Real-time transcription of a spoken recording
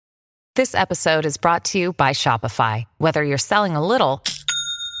This episode is brought to you by Shopify. Whether you're selling a little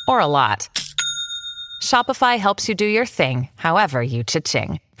or a lot, Shopify helps you do your thing, however you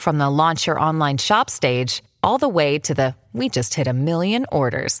cha-ching. From the launch your online shop stage, all the way to the we just hit 1 million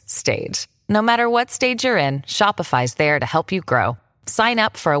orders stage. No matter what stage you're in, Shopify's there to help you grow. Sign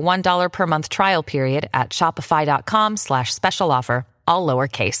up for a $1 per month trial period at shopify.com/special offer, all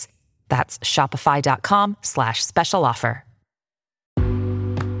lowercase. That's shopify.com/special offer.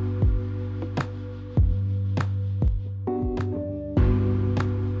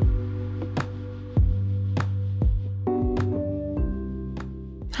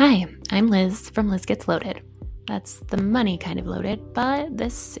 Hi, I'm Liz from Liz Gets Loaded. That's the money kind of loaded, but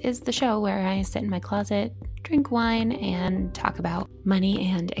this is the show where I sit in my closet, drink wine, and talk about money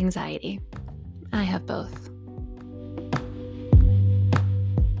and anxiety. I have both.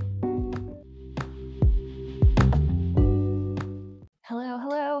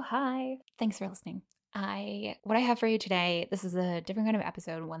 Hello, hi. Thanks for listening. What I have for you today, this is a different kind of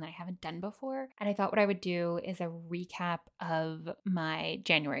episode, one that I haven't done before. And I thought what I would do is a recap of my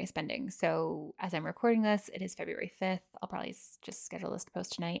January spending. So as I'm recording this, it is February 5th. I'll probably just schedule this to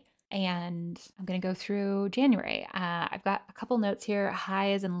post tonight. And I'm going to go through January. I've got a couple notes here,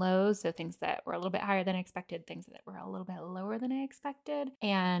 highs and lows. So things that were a little bit higher than I expected, things that were a little bit lower than I expected,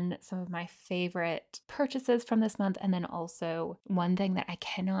 and some of my favorite purchases from this month. And then also one thing that I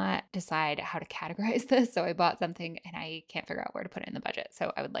cannot decide how to categorize this. So I bought something and I can't figure out where to put it in the budget.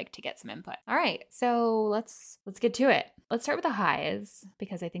 So I would like to get some input. All right. So let's get to it. Let's start with the highs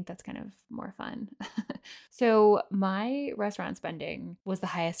because I think that's kind of more fun. So my restaurant spending was the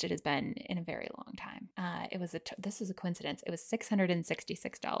highest it has been in a very long time. This was a coincidence. It was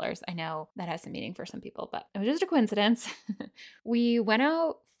 $666. I know that has some meaning for some people, but it was just a coincidence. We went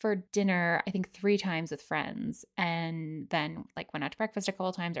out for dinner, I think 3 times with friends, and then went out to breakfast a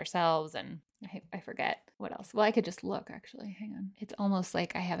couple times ourselves, and I forget what else. Well, I could just look actually. Hang on. It's almost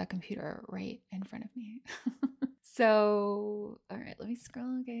like I have a computer right in front of me. So, all right, let me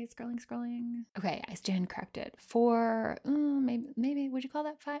scroll. Okay, scrolling. Okay, I stand corrected. 4, maybe, would you call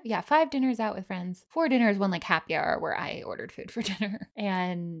that 5? Yeah, 5 dinners out with friends. 4 dinners, one happy hour where I ordered food for dinner.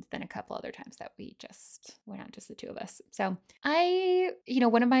 And then a couple other times that we just went out, just the 2 of us. So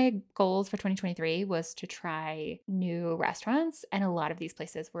one of my goals for 2023 was to try new restaurants. And a lot of these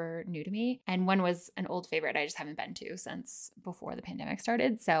places were new to me. And one was an old favorite I just haven't been to since before the pandemic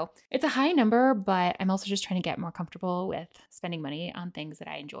started. So it's a high number, but I'm also just trying to get more comfortable with spending money on things that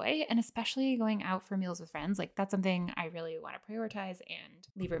I enjoy, and especially going out for meals with friends. That's something I really want to prioritize and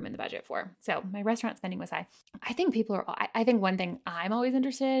leave room in the budget for. So my restaurant spending was high. I think I think one thing I'm always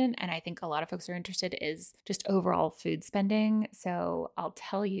interested in, and I think a lot of folks are interested, is just overall food spending. So I'll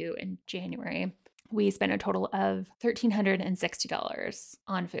tell you, in January, we spent a total of $1,360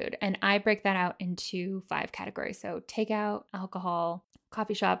 on food. And I break that out into 5 categories. So takeout, alcohol,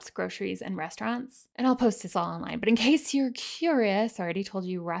 coffee shops, groceries, and restaurants. And I'll post this all online. But in case you're curious, I already told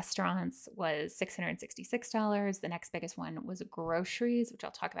you restaurants was $666. The next biggest one was groceries, which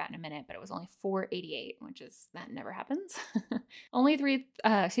I'll talk about in a minute, but it was only $488, that never happens. only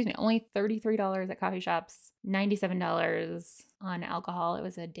 $33 at coffee shops, $97 on alcohol. It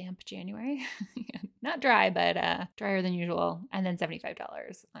was a damp January. Not dry, but drier than usual. And then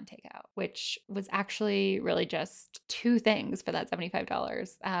 $75 on takeout, which was actually really just 2 things for that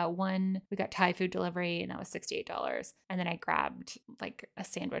 $75. One, we got Thai food delivery, and that was $68. And then I grabbed a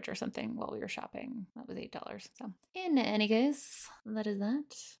sandwich or something while we were shopping. That was $8. So in any case, that is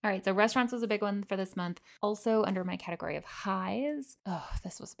that. All right. So restaurants was a big one for this month. Also under my category of highs. Oh,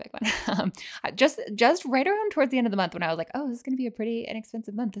 this was a big one. Just right around towards the end of the month when I was like, oh, this is going to be a pretty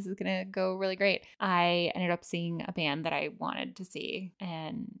inexpensive month. This is going to go really great. I ended up seeing a band that I wanted to see,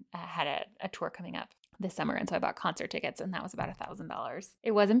 and had a tour coming up this summer. And so I bought concert tickets, and that was about $1,000.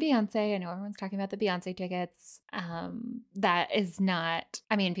 It wasn't Beyonce. I know everyone's talking about the Beyonce tickets. That is not,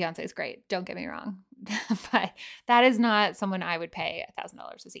 Beyonce is great. Don't get me wrong. But that is not someone I would pay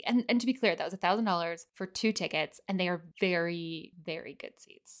 $1,000 to see. And to be clear, that was $1,000 for 2 tickets, and they are very, very good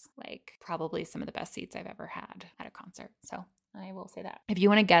seats. Probably some of the best seats I've ever had at a concert. So I will say that. If you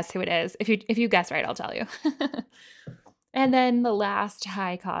want to guess who it is, if you guess right, I'll tell you. And then the last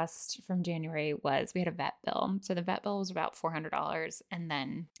high cost from January was we had a vet bill. So the vet bill was about $400. And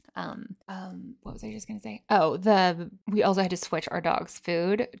then, what was I just going to say? Oh, we also had to switch our dog's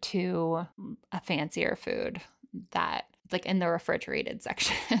food to a fancier food that it's in the refrigerated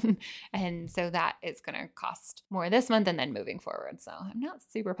section. And so that is going to cost more this month and then moving forward. So I'm not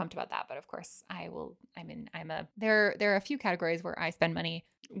super pumped about that, but of course there are a few categories where I spend money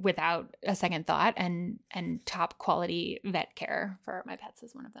without a second thought, and top quality vet care for my pets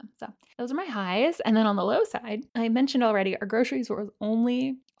is one of them. So those are my highs. And then on the low side, I mentioned already, our groceries were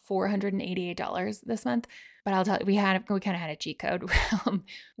only $488 this month. But I'll tell you, we kind of had a cheat code.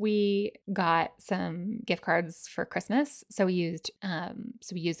 We got some gift cards for Christmas, so we used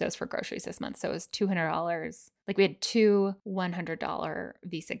those for groceries this month. So it was $200. Like we had two $100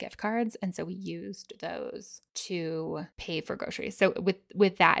 Visa gift cards, and so we used those to pay for groceries. So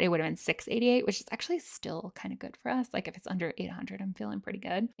with that, it would have been $688, which is actually still kind of good for us. Like if it's under $800, I'm feeling pretty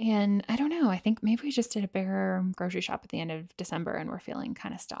good. And I don't know. I think maybe we just did a bigger grocery shop at the end of December, and we're feeling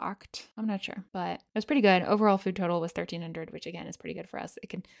kind of stocked. I'm not sure, but it was pretty good. Overall food total was $1,300, which again is pretty good for us.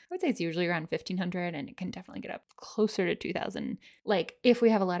 I would say it's usually around $1,500, and it can definitely get up closer to $2,000. Like if we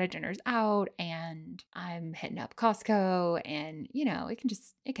have a lot of dinners out and I'm hitting up Costco, and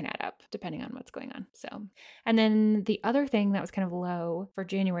it can add up depending on what's going on. So, and then the other thing that was kind of low for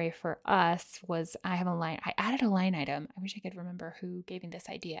January for us was I added a line item. I wish I could remember who gave me this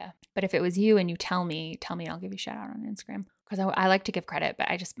idea, but if it was you and you tell me, and I'll give you a shout out on Instagram. Because I like to give credit, but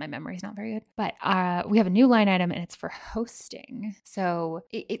my memory's not very good. But we have a new line item, and it's for hosting. So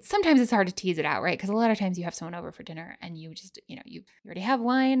sometimes it's hard to tease it out, right? Because a lot of times you have someone over for dinner, and you just, you already have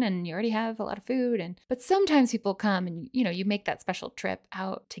wine, and you already have a lot of food. But sometimes people come, and you make that special trip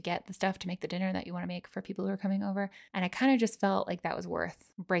out to get the stuff to make the dinner that you want to make for people who are coming over. And I kind of just felt like that was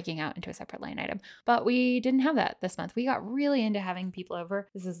worth breaking out into a separate line item. But we didn't have that this month. We got really into having people over.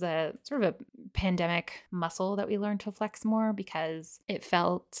 This is a sort of a pandemic muscle that we learned to flex more, because it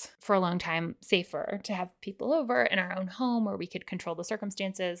felt for a long time safer to have people over in our own home where we could control the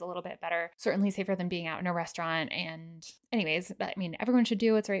circumstances a little bit better. Certainly safer than being out in a restaurant. And anyways, everyone should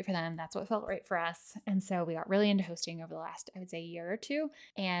do what's right for them. That's what felt right for us. And so we got really into hosting over the last, I would say, year or two,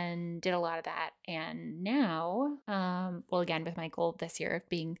 and did a lot of that. And now, again, with my goal this year of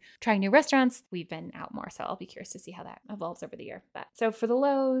trying new restaurants, we've been out more. So I'll be curious to see how that evolves over the year. But so for the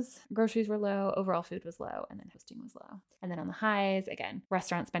lows, groceries were low, overall food was low, and then hosting was low. And then on the highs, again,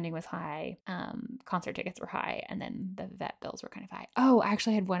 restaurant spending was high, concert tickets were high, and then the vet bills were kind of high. Oh, I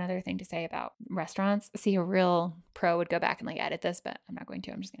actually had one other thing to say about restaurants. See, a real pro would go back and edit this, but I'm not going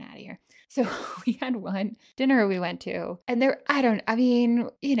to. I'm just going to add it here. So we had one dinner we went to, and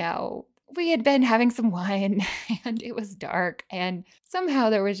we had been having some wine, and it was dark, and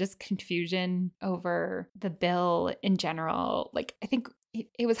somehow there was just confusion over the bill in general. Like, I think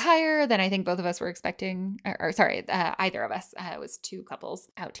it was higher than I think both of us were expecting, either of us. It was two couples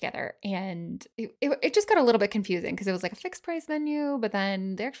out together, and it just got a little bit confusing because it was like a fixed price menu, but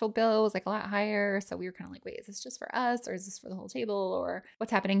then the actual bill was like a lot higher. So we were kind of like, wait, is this just for us, or is this for the whole table, or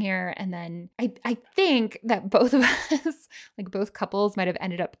what's happening here? And then I think that both of us, like both couples, might have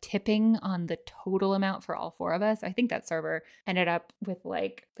ended up tipping on the total amount for all four of us. I think that server ended up with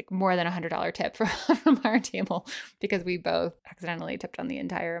like more than $100 tip from our table, because we both accidentally tipped on the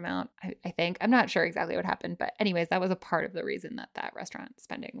entire amount. I think, I'm not sure exactly what happened, but anyways, that was a part of the reason that restaurant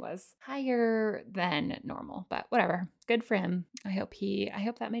spending was higher than normal. But whatever, good for him. I hope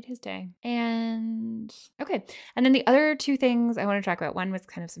that made his day. And okay, and then the other two things I want to talk about, one was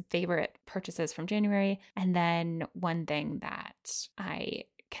kind of some favorite purchases from January, and then one thing that I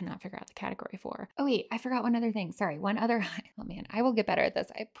cannot figure out the category for. Oh wait, I forgot one other thing. Sorry, one other high. Oh man, I will get better at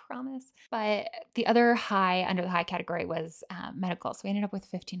this, I promise. But the other high under the high category was medical. So we ended up with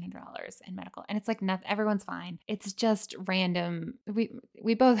 $1,500 in medical, and it's like nothing. Everyone's fine. It's just random.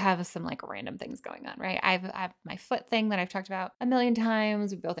 We both have some like random things going on, right? I have my foot thing that I've talked about a million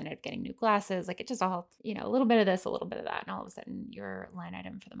times. We both ended up getting new glasses. Like it just all, a little bit of this, a little bit of that, and all of a sudden your line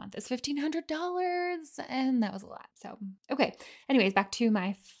item for the month is $1,500, and that was a lot. So okay. Anyways, back to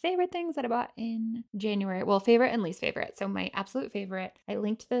my favorite things that I bought in January. Well, favorite and least favorite. So my absolute favorite, I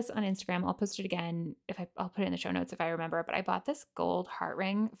linked this on Instagram. I'll post it again I'll put it in the show notes if I remember, but I bought this gold heart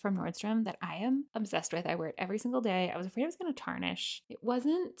ring from Nordstrom that I am obsessed with. I wear it every single day. I was afraid it was going to tarnish. I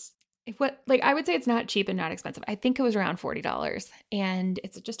would say it's not cheap and not expensive. I think it was around $40, and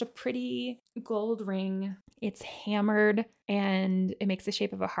it's just a pretty gold ring. It's hammered, and it makes the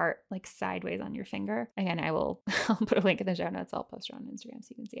shape of a heart like sideways on your finger. Again, I'll put a link in the show notes. I'll post it on Instagram so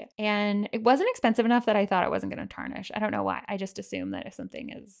you can see it. And it wasn't expensive enough that I thought it wasn't going to tarnish. I don't know why. I just assume that if something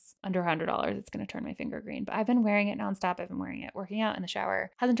is under $100, it's going to turn my finger green. But I've been wearing it nonstop. I've been wearing it working out in the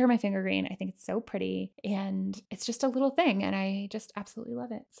shower. Hasn't turned my finger green. I think it's so pretty, and it's just a little thing, and I just absolutely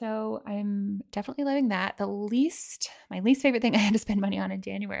love it. So I'm definitely loving that. My least favorite thing I had to spend money on in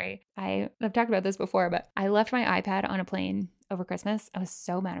January, I've talked about this before, but I left my iPad on a plane over Christmas. I was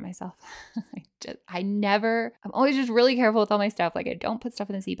so mad at myself. I'm always just really careful with all my stuff. Like I don't put stuff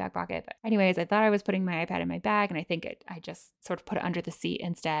in the seat back pocket. But anyways, I thought I was putting my iPad in my bag and I think I just sort of put it under the seat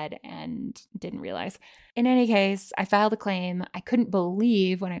instead and didn't realize. In any case, I filed a claim. I couldn't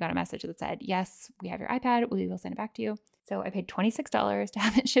believe when I got a message that said, yes, we have your iPad. We will send it back to you. So I paid $26 to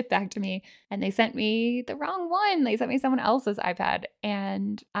have it shipped back to me, and they sent me the wrong one. They sent me someone else's iPad,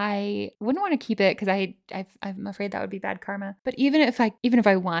 and I wouldn't want to keep it because I'm afraid that would be bad karma. But even if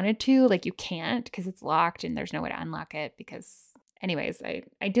I wanted to, like you can't because it's locked and there's no way to unlock it because. Anyways,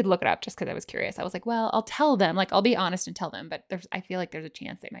 I did look it up just because I was curious. I was like, well, I'll tell them. Like, I'll be honest and tell them. But I feel like there's a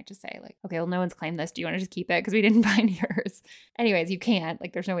chance they might just say like, okay, well, no one's claimed this. Do you want to just keep it? Because we didn't find yours. Anyways, you can't.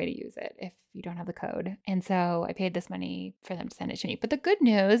 Like, there's no way to use it if you don't have the code. And so I paid this money for them to send it to me. But the good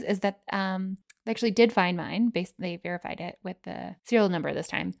news is that they actually did find mine. They verified it with the serial number this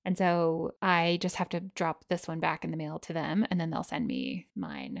time. And so I just have to drop this one back in the mail to them, and then they'll send me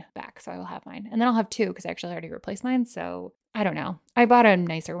mine back. So I will have mine. And then I'll have two because I actually already replaced mine. So I don't know. I bought a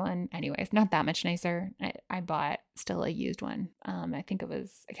nicer one anyways, not that much nicer. I bought still a used one. I think I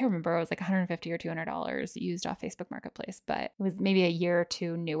can't remember. It was like $150 or $200 used off Facebook Marketplace, but it was maybe a year or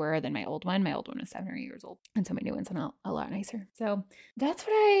two newer than my old one. My old one was 7 or 8 years old. And so my new one's a lot nicer. So that's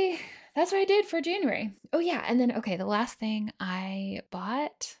what I did for January. Oh yeah. And then, okay, the last thing I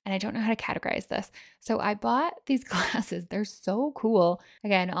bought, and I don't know how to categorize this. So I bought these glasses. They're so cool.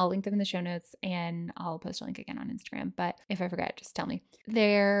 Again, I'll link them in the show notes and I'll post a link again on Instagram. But if I forget, just tell me.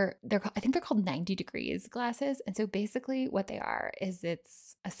 I think they're called 90 degrees glasses. And so basically what they are is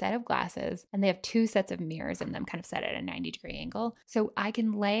it's a set of glasses and they have two sets of mirrors in them kind of set at a 90-degree angle. So I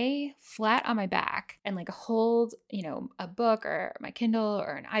can lay flat on my back and like hold, a book or my Kindle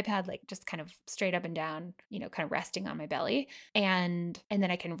or an iPad, like just kind of straight up and down, kind of resting on my belly. And then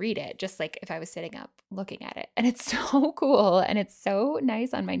I can read it just like if I was sitting up looking at it. And it's so cool. And it's so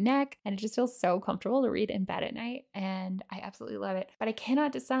nice on my neck. And it just feels so comfortable to read in bed at night. And I absolutely love it. But I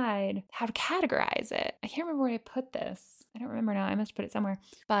cannot decide how to categorize it. I can't remember where I put this. I don't remember now. I must put it somewhere.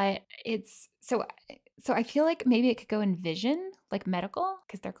 But it's so I feel like maybe it could go in vision, like medical,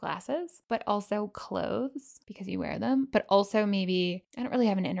 because they're glasses, but also clothes because you wear them. But also maybe I don't really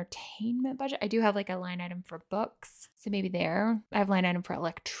have an entertainment budget. I do have like a line item for books. So maybe there. I have a line item for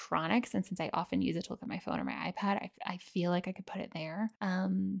electronics. And since I often use it to look at my phone or my iPad, I feel like I could put it there.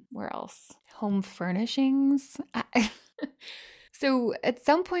 Where else? Home furnishings. So at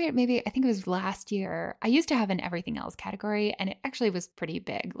some point, maybe I think it was last year, I used to have an everything else category and it actually was pretty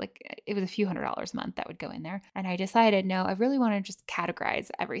big. Like it was a few $100s a month that would go in there. And I decided, no, I really want to just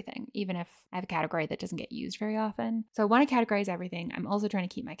categorize everything, even if I have a category that doesn't get used very often. So I want to categorize everything. I'm also trying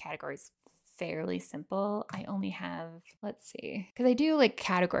to keep my categories fairly simple. I only have, let's see, because I do like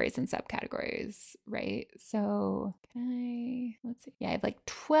categories and subcategories, right? So let's see. Yeah, I have like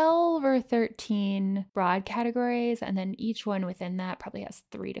 12 or 13 broad categories. And then each one within that probably has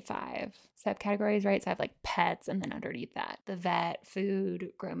 3 to 5 subcategories, right? So I have like pets and then underneath that, the vet,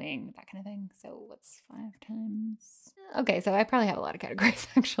 food, grooming, that kind of thing. So what's 5 times? Okay, so I probably have a lot of categories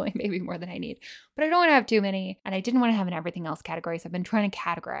actually, maybe more than I need, but I don't want to have too many. And I didn't want to have an everything else category. So I've been trying to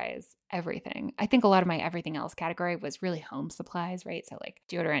categorize everything. I think a lot of my everything else category was really home supplies, right? So like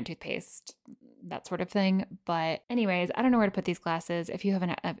deodorant, toothpaste, that sort of thing. But anyways, I don't know where to put these glasses. If you have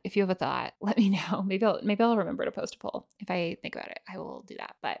a thought, let me know. Maybe I'll remember to post a poll. If I think about it, I will do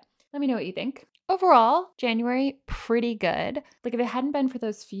that. But let me know what you think. Overall, January, pretty good. Like if it hadn't been for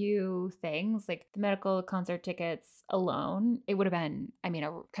those few things, like the medical concert tickets alone, it would have been, a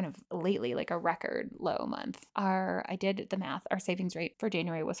kind of lately like a record low month. I did the math. Our savings rate for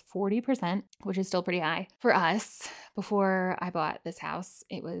January was 40%, which is still pretty high. For us, before I bought this house,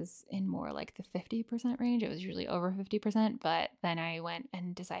 it was in more like the 50% range. It was usually over 50%, but then I went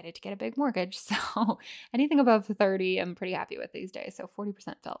and decided to get a big mortgage. So anything above 30, I'm pretty happy with these days. So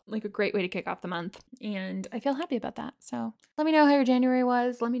 40% felt like a great way to kick off the month. And I feel happy about that. So let me know how your January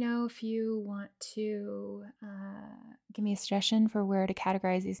was. Let me know if you want to give me a suggestion for where to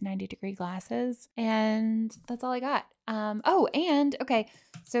categorize these 90-degree glasses. And that's all I got. Okay.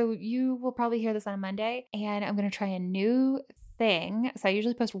 So you will probably hear this on Monday, and I'm going to try a new thing. So I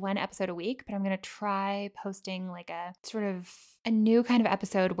usually post one episode a week, but I'm going to try posting like a sort of a new kind of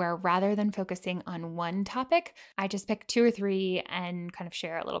episode where rather than focusing on one topic, I just pick 2 or 3 and kind of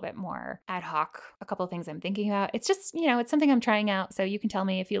share a little bit more ad hoc, a couple of things I'm thinking about. It's just, it's something I'm trying out. So you can tell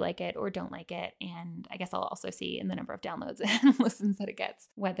me if you like it or don't like it. And I guess I'll also see in the number of downloads and listens that it gets,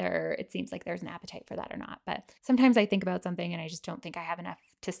 whether it seems like there's an appetite for that or not. But sometimes I think about something and I just don't think I have enough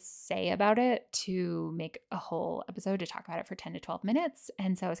to say about it to make a whole episode to talk about it for 10 to 12 minutes.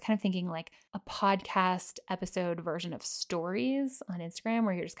 And so I was kind of thinking like a podcast episode version of stories on Instagram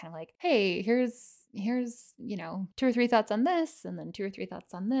where you're just kind of like, hey, here's 2 or 3 thoughts on this and then 2 or 3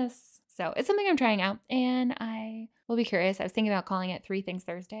 thoughts on this. So it's something I'm trying out and I will be curious. I was thinking about calling it 3 Things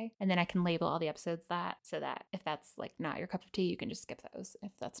Thursday, and then I can label all the episodes so that if that's like not your cup of tea, you can just skip those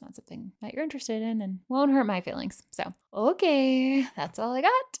if that's not something that you're interested in and won't hurt my feelings. So, okay, that's all I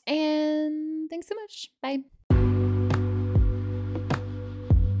got. And thanks so much. Bye.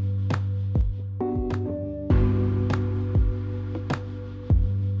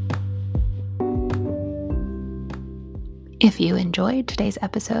 If you enjoyed today's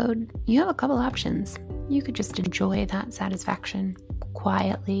episode, you have a couple options. You could just enjoy that satisfaction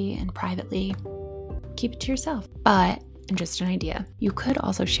quietly and privately. Keep it to yourself. But, just an idea, you could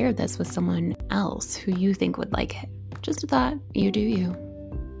also share this with someone else who you think would like it. Just a thought, you do you.